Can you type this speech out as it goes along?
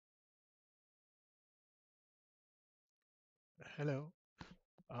Hello.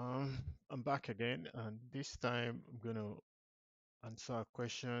 Um, I'm back again, and this time I'm going to answer a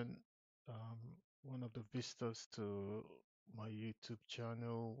question um, one of the visitors to my YouTube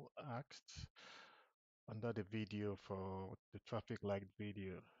channel asked under the video for the traffic light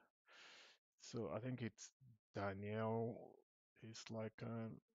video. So I think it's Danielle. It's like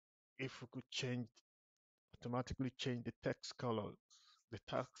if we could automatically change the text color, the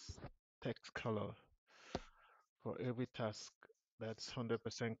text color for every task that's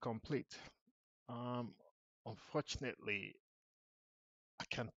 100% complete. Um, Unfortunately, I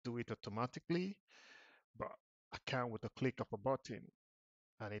can't do it automatically, but I can with a click of a button,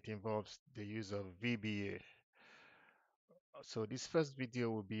 and it involves the use of VBA. So this first video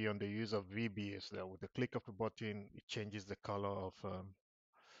will be on the use of VBA. So that with the click of a button, it changes the color of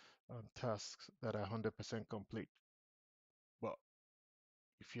tasks that are 100% complete. But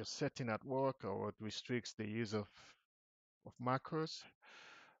if you're setting at work or it restricts the use of macros,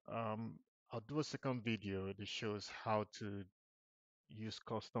 um, I'll do a second video that shows how to use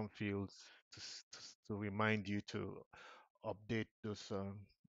custom fields to remind you to update those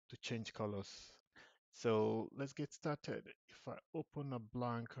to change colors. So let's get started. If I open a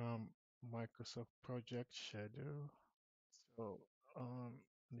blank Microsoft project schedule, so I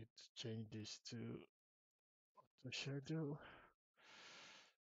need to change this to auto schedule.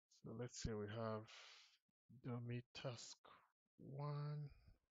 So let's say we have dummy task one.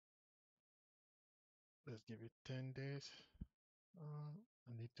 Let's give it 10 days.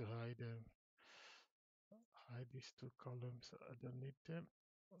 I need to hide these two columns. I don't need them.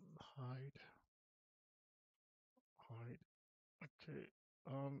 Hide, hide. Okay.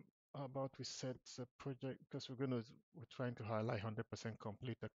 How about we set the project because we're trying to highlight 100%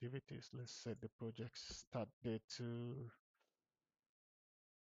 complete activities. Let's set the project start date to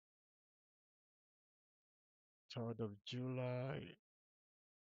 3rd of July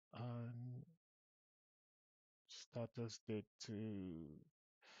and status date to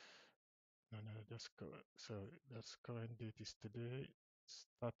no, that's correct. So that's current date is today.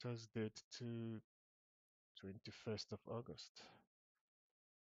 Status date to 21st of August.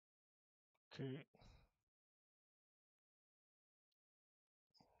 Okay.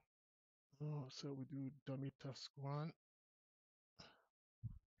 Oh, so we do dummy task one,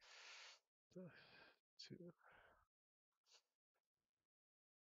 two,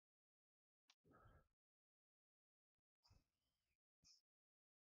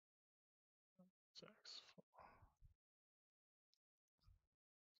 task four.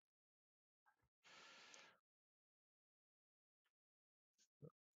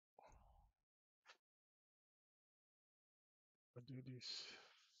 I do this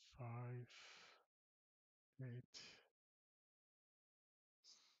 5, 8,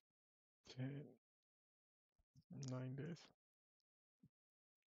 10, 9 days.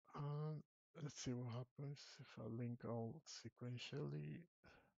 Um, let's see what happens if I link all sequentially.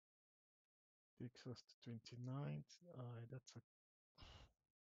 Takes us to 29th. That's a,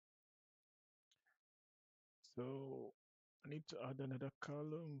 so I need to add another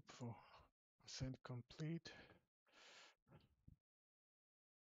column for percent complete.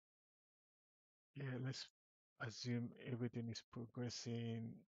 Yeah, let's assume everything is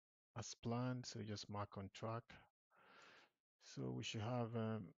progressing as planned. So just mark on track. So we should have,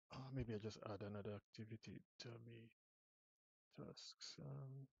 maybe I just add another activity. Tell me tasks,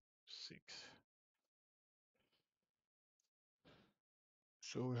 6.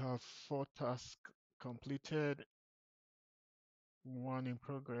 So we have 4 tasks completed, 1 in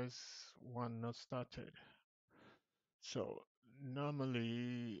progress, 1 not started. So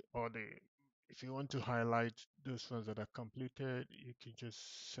normally, if you want to highlight those ones that are completed, you can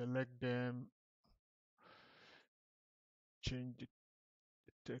just select them, change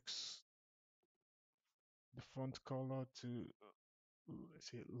the text, the font color to,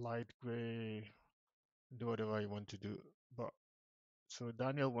 let's say, light gray, do whatever you want to do. But so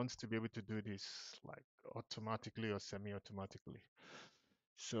Daniel wants to be able to do this like automatically or semi-automatically.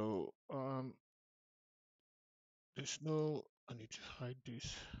 So there's no, I need to hide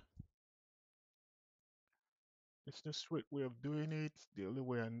this. It's the straight way of doing it. The only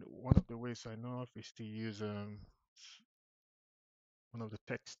way and one of the ways I know of is to use one of the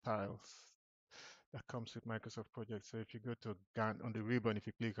text styles that comes with Microsoft Project. So if you go to Gantt on the ribbon, if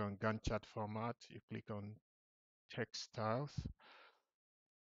you click on Gantt chart format, you click on text styles,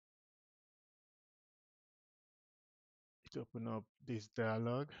 it open up this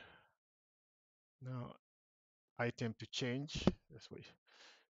dialog. Now item to change. That's what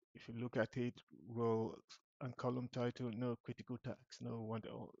if you look at it, row and column title, no critical tags, no one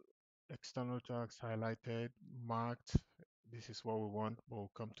external tags highlighted, marked, this is what we want, but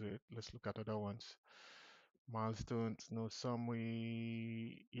we'll come to it. Let's look at other ones. Milestones, no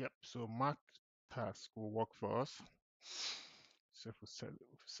summary. Yep, so mark task will work for us. So if we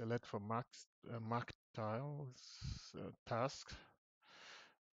select for mark tiles task,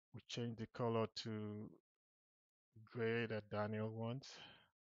 we change the color to gray that Daniel wants,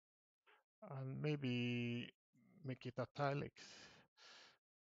 and maybe make it italics.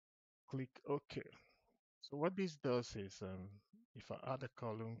 Click OK. So what this does is, if I add a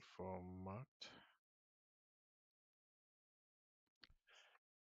column for marked,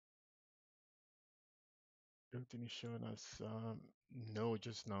 everything is shown as no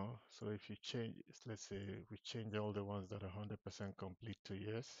just now. So if you change, let's say we change all the ones that are 100% complete to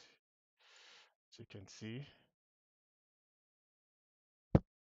yes, as you can see,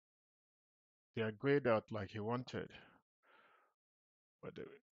 they are grayed out like you wanted. But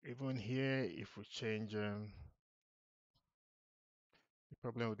even here, if we change, the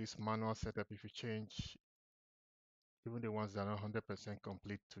problem with this manual setup, if you change even the ones that are 100%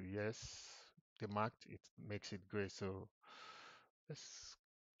 complete to yes, the marked, it makes it gray. So let's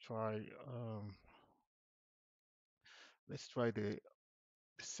try, let's try the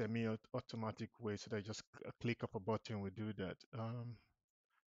semi-automatic way, so that I just click up a button, we do that.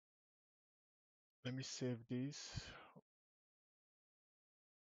 Let me save this.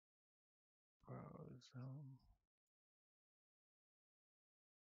 Browse,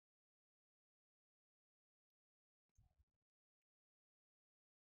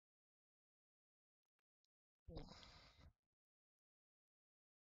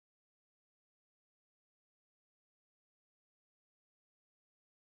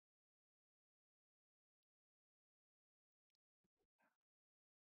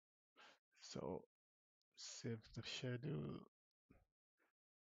 so save the schedule.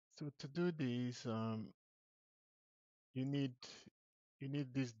 So to do this, you need you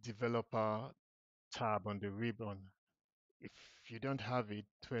need this developer tab on the ribbon. If you don't have it,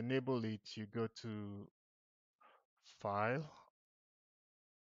 to enable it, you go to File,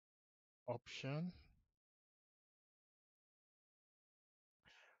 Option.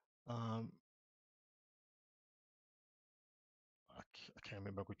 Um, I can't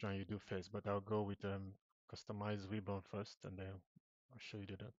remember which one you do first, but I'll go with Customize Ribbon first, and then I'll show you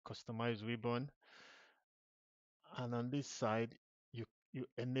the Customize Ribbon. And on this side, you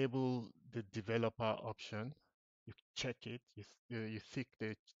enable the developer option. You check it. You tick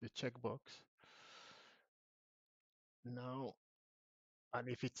the checkbox. Now, and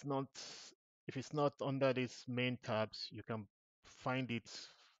if it's not under these main tabs, you can find it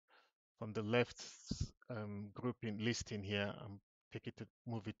from the left grouping listing here and take it to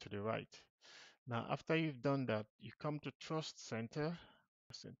move it to the right. Now, after you've done that, you come to Trust Center.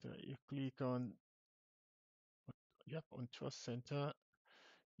 You click on, yep, on Trust Center.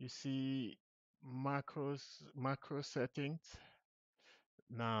 You see macro settings.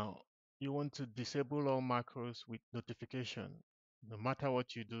 Now, you want to disable all macros with notification. No matter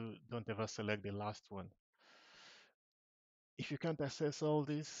what you do, don't ever select the last one. If you can't access all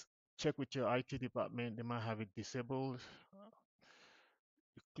this, check with your IT department. They might have it disabled.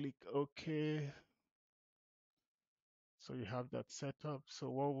 You click OK. So you have that set up. So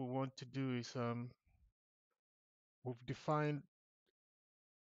what we want to do is we've defined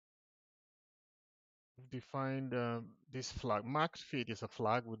this flag. Max feed is a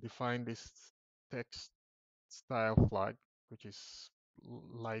flag. We define this text style flag, which is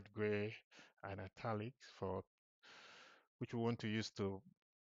light gray and italic, for which we want to use to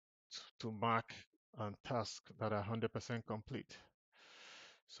mark tasks that are 100% complete.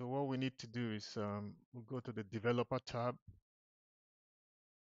 So what we need to do is we'll go to the developer tab.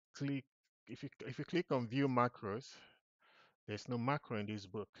 Click if you click on view macros, there's no macro in this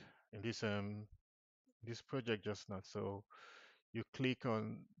book in this project just now. So you click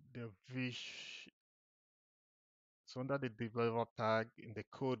on the so under the developer tag in the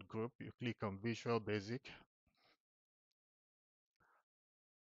code group, you click on Visual Basic.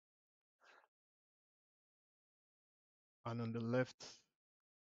 And on the left,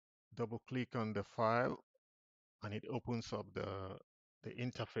 double click on the file, and it opens up the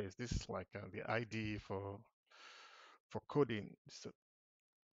interface. This is like the IDE for coding.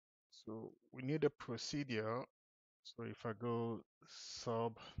 So we need a procedure. So if I go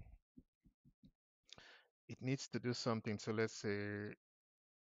sub, it needs to do something. So let's say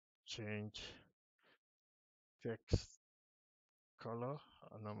change text color.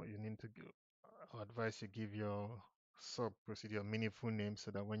 And now you need to I advise you give your sub procedure a meaningful name, so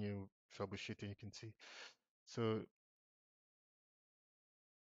that when you troubleshooting, you can see. So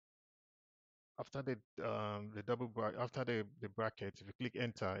after the double bracket, after the bracket, if you click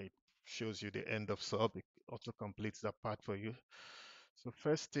enter, it shows you the end of sub. It also completes that part for you. So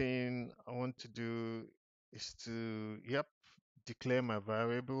first thing I want to do is to, yep, declare my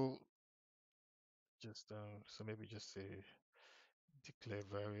variable. Just so maybe just say declare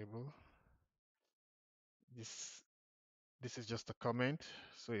variable. This this is just a comment.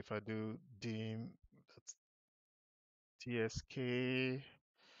 So if I do dim, that's tsk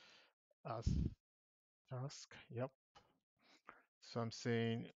as task. Yep. So I'm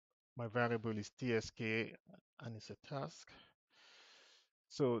saying my variable is tsk and it's a task.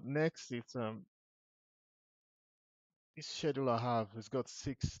 So next it's this schedule I have has got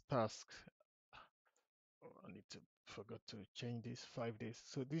 6 tasks. Oh, I need to forgot to change this 5 days.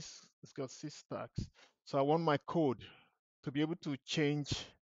 So this has got 6 tasks. So I want my code to be able to change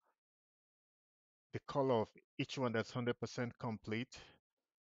the color of each one that's 100% complete.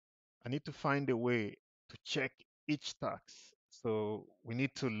 I need to find a way to check each task. So we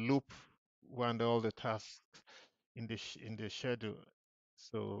need to loop run all the tasks in the schedule.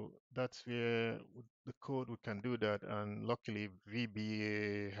 So that's where with the code we can do that. And luckily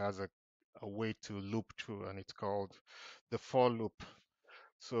VBA has a way to loop through, and it's called the for loop.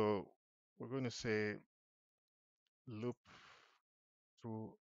 So we're going to say loop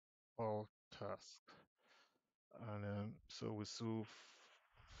through all tasks. And so we do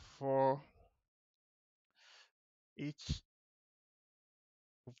for each,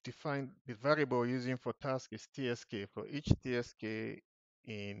 we've defined the variable we're using for task is tsk. For each tsk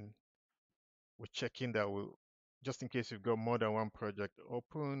in, we're checking that we, just in case you've got more than one project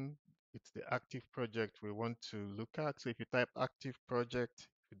open, it's the active project we want to look at. So if you type active project,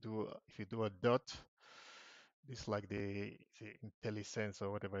 if you do a dot, this like the IntelliSense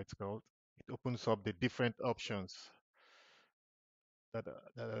or whatever it's called, it opens up the different options that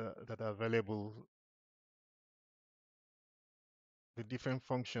are available, the different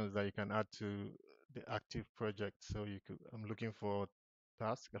functions that you can add to the active project. So you could, I'm looking for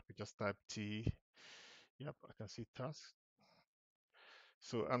task. I could just type T. Yep, I can see task.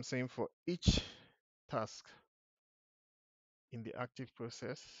 So I'm saying for each task in the active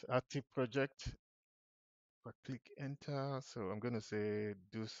project, if I click enter, so I'm going to say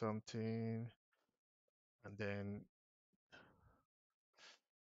do something, and then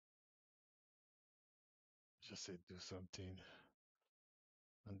just say do something,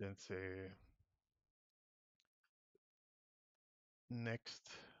 and then say next.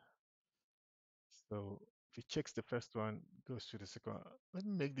 So if it checks the first one, goes to the second one. Let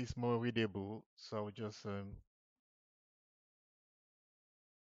me make this more readable. So I'll just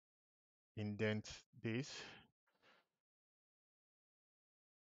indent this.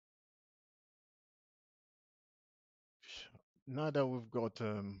 Now that we've got,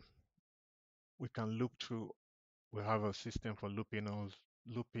 we can loop through, we have a system for looping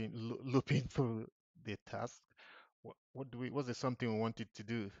through the task. What's the something we want it to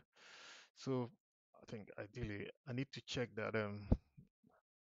do? So I think ideally I need to check that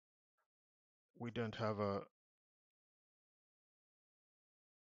we don't have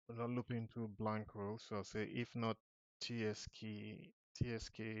we're not looping through blank rows. So I'll say if not tsk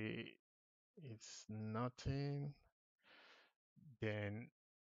is nothing, then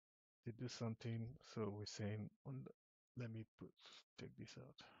to do something. So we're saying let me take this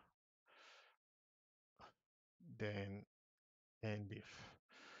out. Then end if.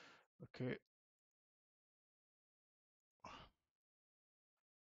 Okay.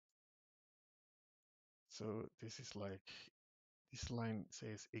 So this is like, this line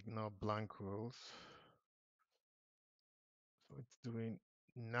says ignore blank rows. So it's doing,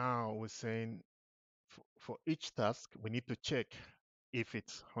 now we're saying for each task, we need to check if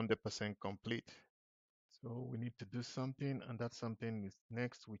it's 100% complete. So we need to do something, and that something is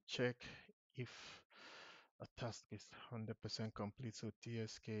next. We check if a task is 100% complete. So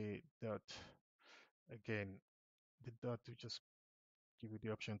tsk dot, again, the dot will just give you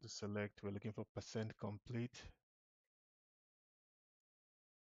the option to select. We're looking for percent complete.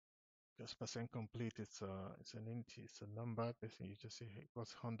 Because percent complete, it's an int, it's a number. Basically, you just say it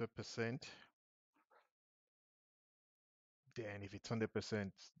was 100%. Then if it's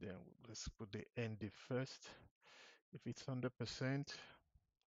 100%, then let's put the end if first. If it's 100%,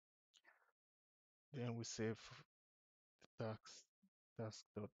 then we save the task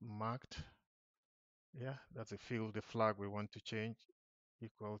dot marked. Yeah, that's a field, the flag we want to change,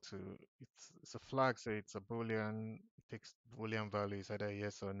 equal to, it's a flag, so it's a boolean. It takes boolean values, either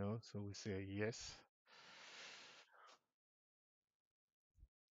yes or no. So we say yes.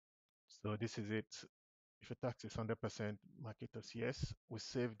 So this is it. If a task is 100%, mark it as yes. We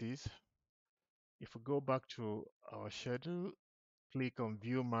save this. If we go back to our schedule, click on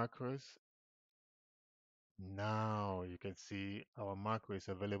View Macros. Now you can see our macro is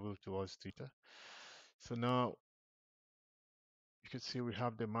available to us to enter. So now you can see we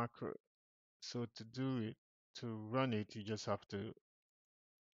have the macro. So to do it, to run it, you just have to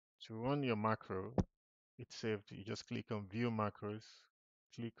run your macro. It's saved. You just click on View Macros,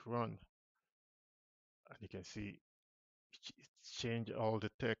 click Run, and you can see it's changed all the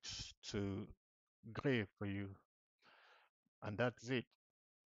text to gray for you, and that's it.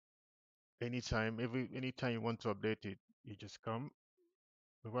 Anytime you want to update it, you just come,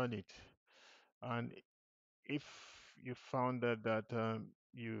 run it, and if you found that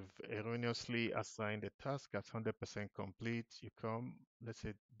you've erroneously assigned a task as 100% complete, you come, let's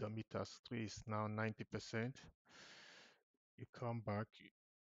say dummy task 3 is now 90%, you come back,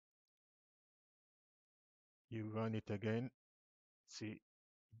 you run it again, see,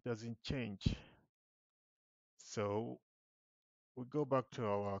 it doesn't change. So we go back to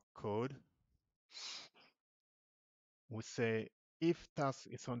our code, we say if task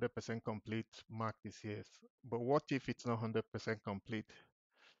is 100% complete, mark this yes. But what if it's not 100% complete?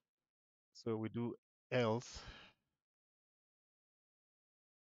 So we do else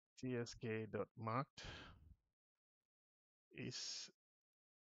tsk.marked is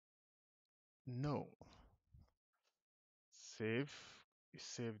no. Save, you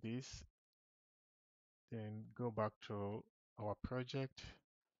save this, then go back to our project.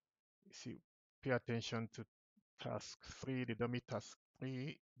 You see, pay attention to task 3, the dummy task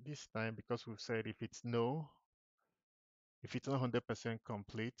 3. This time, because we've said if it's no, if it's not 100%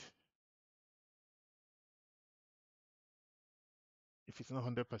 complete, if it's not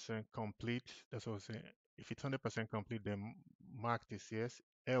 100% complete, that's what I'm saying. If it's 100% complete, then mark this yes,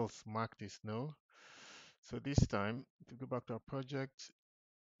 else mark this no. So this time, to go back to our project,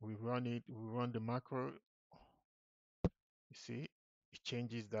 we run it, we run the macro. You see, it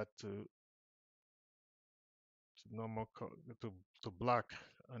changes that to normal, to black.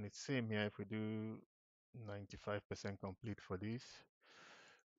 And it's same here if we do 95% complete for this,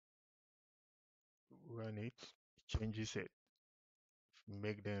 run it, it changes it,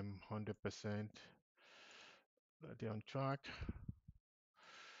 make them 100%, that they're on track.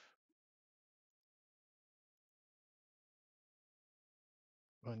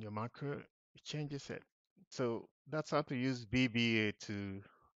 Run your macro, it changes it. So that's how to use VBA to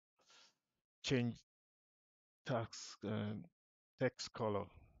change text color.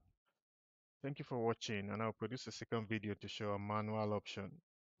 Thank you for watching, and I'll produce a second video to show a manual option.